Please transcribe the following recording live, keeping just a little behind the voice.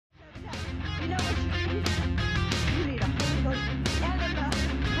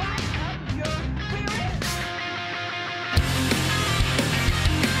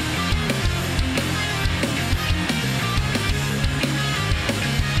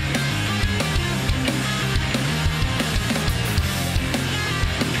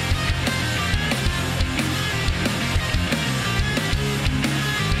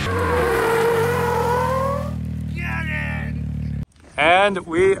And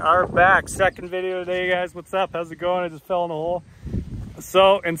we are back. Second video today, guys. What's up? How's it going? I just fell in the hole.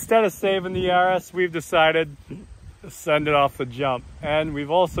 So instead of saving the Yaris, we've decided to send it off the jump. And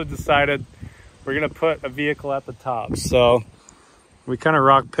we've also decided we're gonna put a vehicle at the top. So we kind of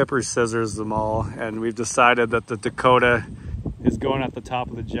rock, paper, scissors them all. And we've decided that the Dakota is going at the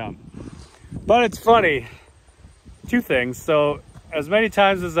top of the jump. But it's funny, two things. So as many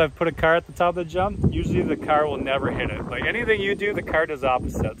times as I've put a car at the top of the jump, usually the car will never hit it. Like anything you do, the car does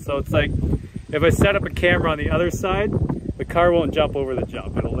opposite. So it's like, if I set up a camera on the other side, the car won't jump over the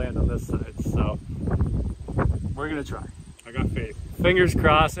jump. It'll land on this side. So we're gonna try. I got faith. Fingers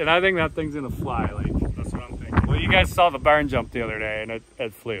crossed, and I think that thing's gonna fly. Like, that's what I'm thinking. Well, you guys saw the barn jump the other day, and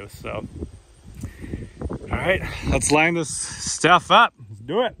it flew, so. All right, let's line this stuff up. Let's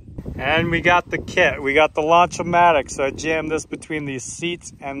do it. And we got the kit. We got the Launch-O-Matic. So I jammed this between the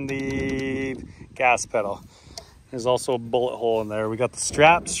seats and the gas pedal. There's also a bullet hole in there. We got the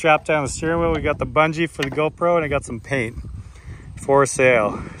strap down the steering wheel. We got the bungee for the GoPro, and I got some paint for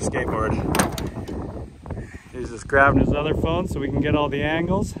sale. Skateboard. He's just grabbing his other phone so we can get all the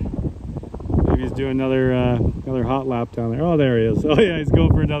angles. Maybe he's doing another hot lap down there. Oh, there he is. Oh yeah, he's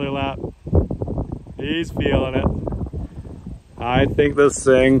going for another lap. He's feeling it. I think this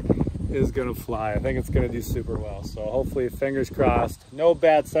thing is gonna fly. I think it's gonna do super well. So hopefully, fingers crossed. No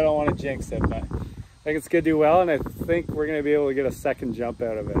bets, I don't want to jinx it, but I think it's gonna do well, and I think we're gonna be able to get a second jump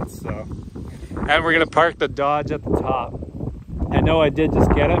out of it. So, and we're gonna park the Dodge at the top. I know I did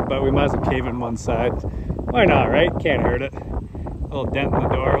just get it, but we might as well cave in one side. Why not, right? Can't hurt it. A little dent in the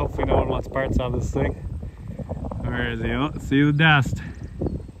door. Hopefully no one wants parts on this thing. Where is he? Oh, see the dust.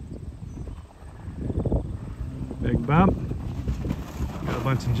 Big bump. Got a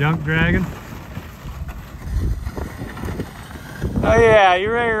bunch of junk dragging. Oh yeah,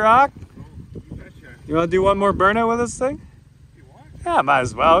 you ready to rock? You want to do one more burnout with this thing? Yeah, might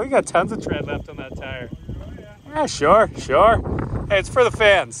as well. We got tons of tread left on that tire. Yeah, sure. Hey, it's for the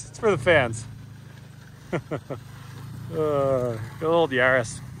fans. It's for the fans. Good old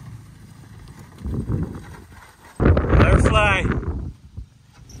Yaris. Let her fly.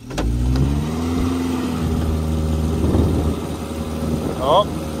 Oh,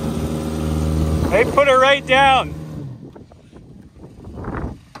 hey, put it right down.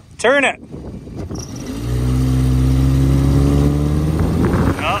 Turn it.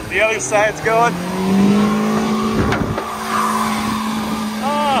 Oh, the other side's going.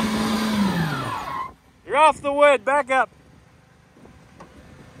 Oh, you're off the wood. Back up.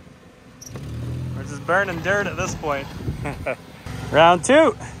 We're just burning dirt at this point. Round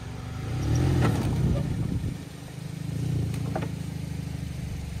two.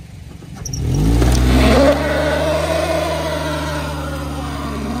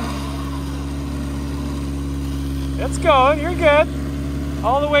 It's going, you're good.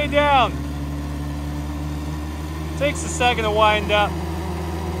 All the way down. Takes a second to wind up.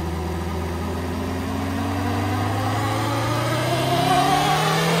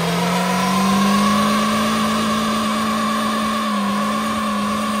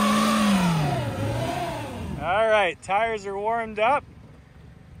 All right, tires are warmed up.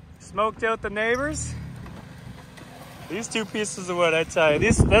 Smoked out the neighbors. These two pieces of wood, I tell you,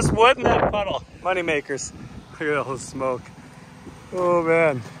 this wood and that puddle, money makers. Look at all the smoke. Oh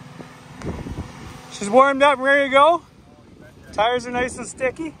man. She's warmed up and ready to go? Tires are nice and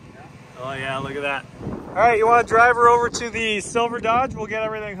sticky? Oh yeah, look at that. All right, you want to drive her over to the silver Dodge? We'll get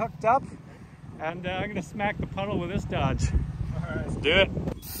everything hooked up. And I'm gonna smack the puddle with this Dodge. All right, let's do it.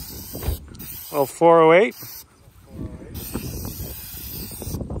 Oh, 408.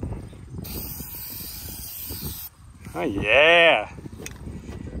 Oh yeah.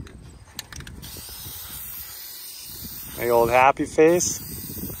 Big old happy face.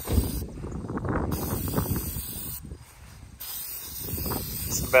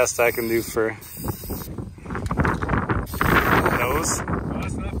 It's the best I can do for nose. Oh,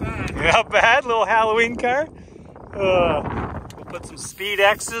 that's not bad. Not bad, little Halloween car. We'll put some speed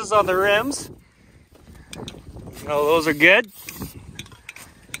X's on the rims. Oh, those are good.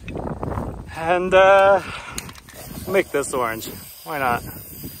 And make this orange. Why not?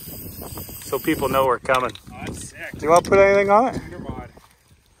 So people know we're coming. Oh, that's sick. Do you want to put anything on it?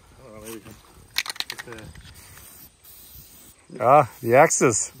 Oh, there we go. Ah, the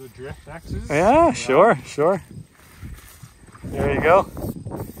X's. The drift X's? Yeah, wow. Sure. There you go.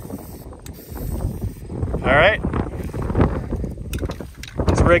 All right.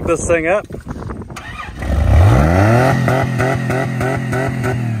 Let's rig this thing up.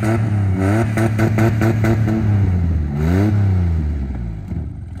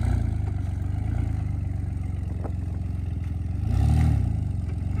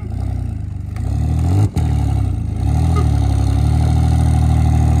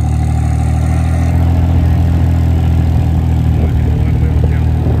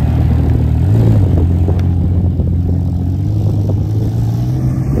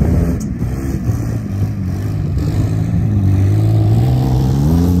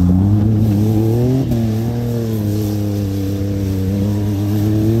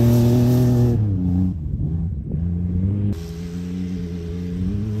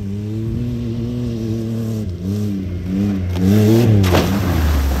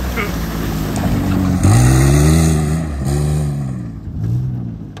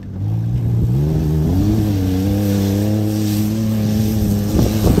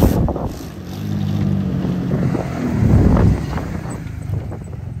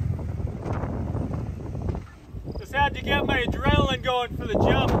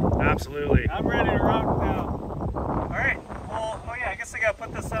 Absolutely. I'm ready to rock now. All right. Well, oh yeah, I guess I gotta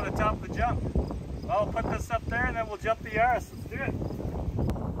put this on the top of the jump. I'll put this up there and then we'll jump the Yaris. Let's do it.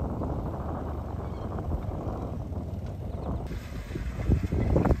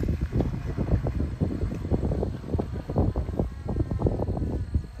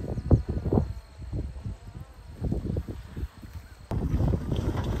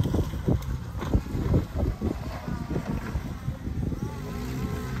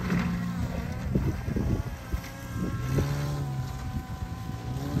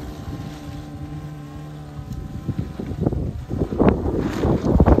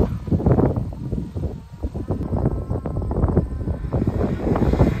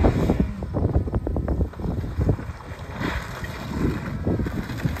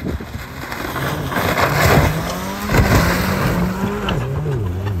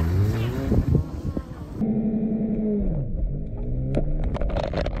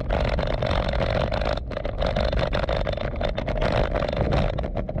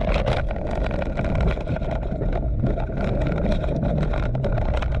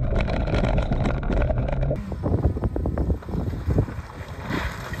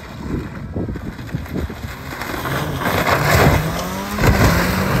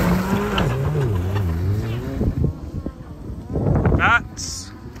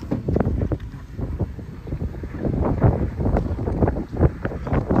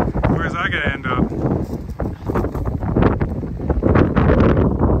 Where's that gonna end up?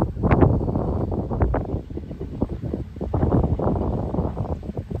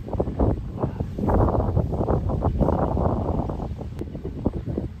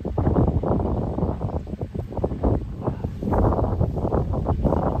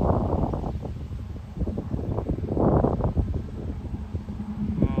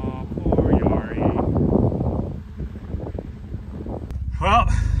 Well,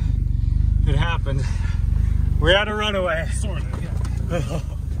 it happened. We had a runaway. Sort of, yeah.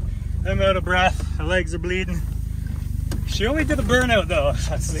 I'm out of breath. My legs are bleeding. She only did a burnout though.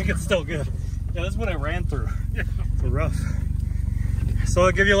 I think it's still good. Yeah, this is what I ran through. Yeah. It's rough. So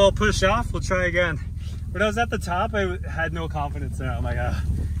I'll give you a little push off. We'll try again. When I was at the top, I had no confidence in it. I'm like,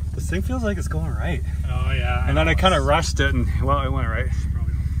 this thing feels like it's going right. Oh yeah. And then I kind of rushed it and, well, it went right.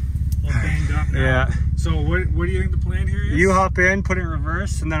 Probably a little banged up now. Yeah. So what do you think the plan here is? You hop in, put it in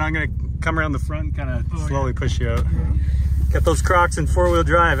reverse, and then I'm gonna come around the front and kind of slowly push you out. Get those Crocs in 4-wheel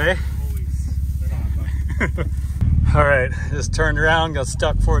drive, eh? Always. They're not, but... All right, just turned around, got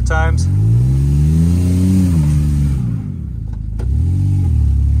stuck 4 times.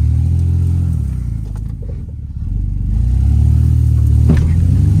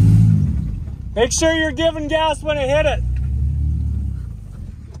 Make sure you're giving gas when I hit it.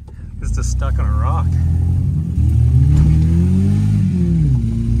 It's just stuck on a rock.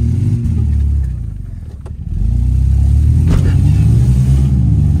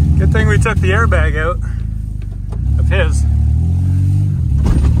 Good thing we took the airbag out of his.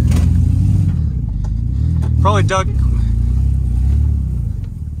 Probably dug.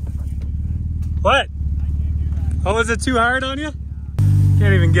 What? Oh, is it too hard on you?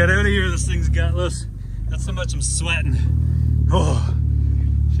 Can't even get out of here. This thing's gutless. That's how much I'm sweating. Oh,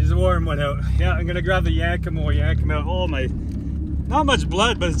 she's a warm one out. Yeah, I'm gonna grab the yank him. We'll yank him out. Oh my, not much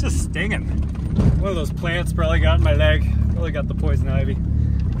blood, but it's just stinging. One of those plants probably got in my leg. Probably got the poison ivy.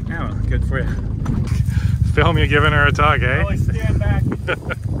 Yeah, well, good for you. Film you giving her a tug, eh? Probably stand back a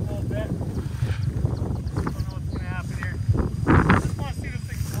little bit. I don't know what's gonna happen here. I just want to see this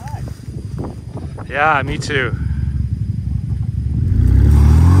thing fly. Yeah, me too.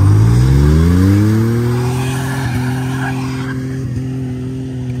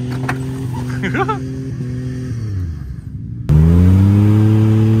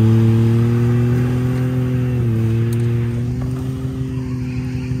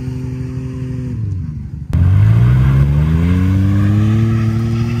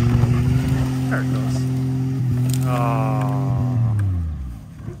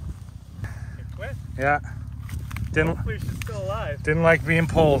 Yeah. Hopefully she's still alive. Didn't like being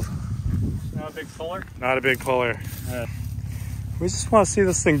pulled. Not a big puller? Not a big puller. We just want to see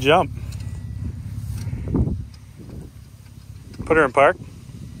this thing jump. Put her in park.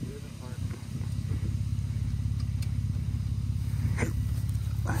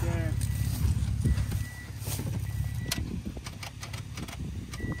 Yeah.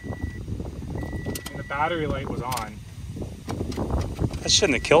 And the battery light was on. That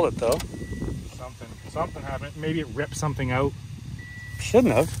shouldn't have killed it though. Something happened. Maybe it ripped something out.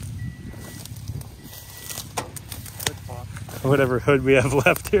 Shouldn't have. Whatever hood we have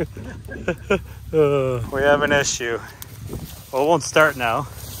left here. We have an issue. Well, it won't start now.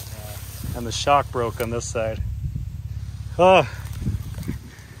 and the shock broke on this side. Oh,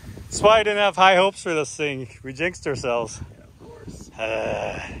 that's why I didn't have high hopes for this thing. We jinxed ourselves. Yeah, of course.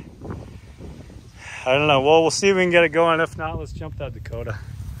 I don't know. Well, we'll see if we can get it going. If not, let's jump that Dakota.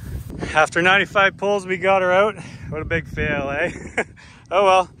 After 95 pulls, we got her out. What a big fail, eh? Oh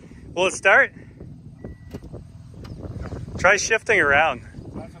well. Will it start? Try shifting around.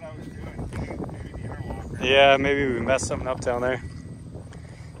 That's what I was doing. Maybe the interlock. Yeah, maybe we messed something up down there.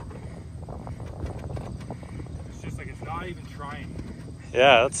 It's just like it's not even trying.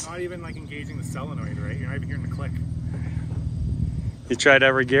 Yeah, It's not even like engaging the solenoid, right? You're not even hearing the click. You tried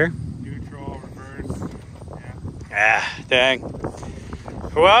every gear? Neutral, reverse. Yeah. Ah, dang.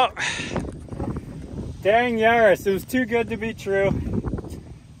 Well, dang Yaris, it was too good to be true.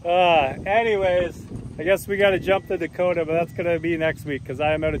 Anyways, I guess we got to jump the Dakota, but that's going to be next week because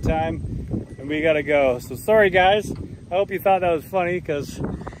I am out of time and we got to go. So sorry guys. I hope you thought that was funny because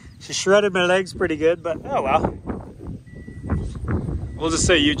she shredded my legs pretty good, but oh well. We'll just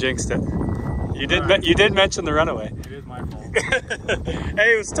say you jinxed it. You did mention the runaway. It is my fault.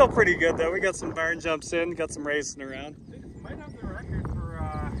 Hey, it was still pretty good though. We got some barn jumps in, got some racing around. You might have the record for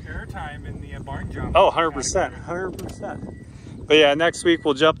airtime in the barn jump. Oh, 100%, 100%. But yeah, next week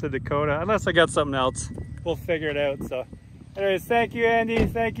we'll jump to Dakota, unless I got something else. We'll figure it out. So anyways, thank you, Andy.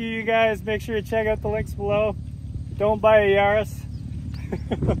 Thank you, you guys. Make sure you check out the links below. Don't buy a Yaris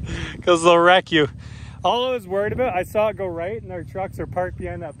because they'll wreck you. All I was worried about, I saw it go right and our trucks are parked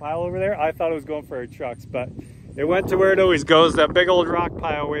behind that pile over there. I thought it was going for our trucks, but it went to where it always goes, that big old rock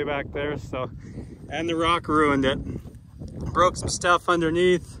pile way back there. So, and the rock ruined it. Broke some stuff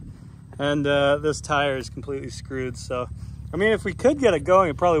underneath, and this tire is completely screwed. So, I mean, if we could get it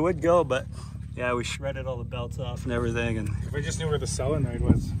going, it probably would go, but yeah, we shredded all the belts off and everything. And if I just knew where the solenoid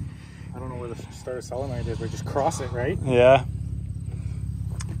was, I don't know where the starter solenoid is, but just cross it, right? Yeah.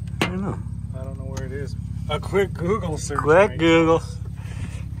 I don't know. I don't know where it is. A quick Google search. Quick Google.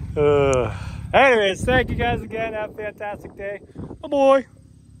 Anyways, thank you guys again. Have a fantastic day. Bye-bye.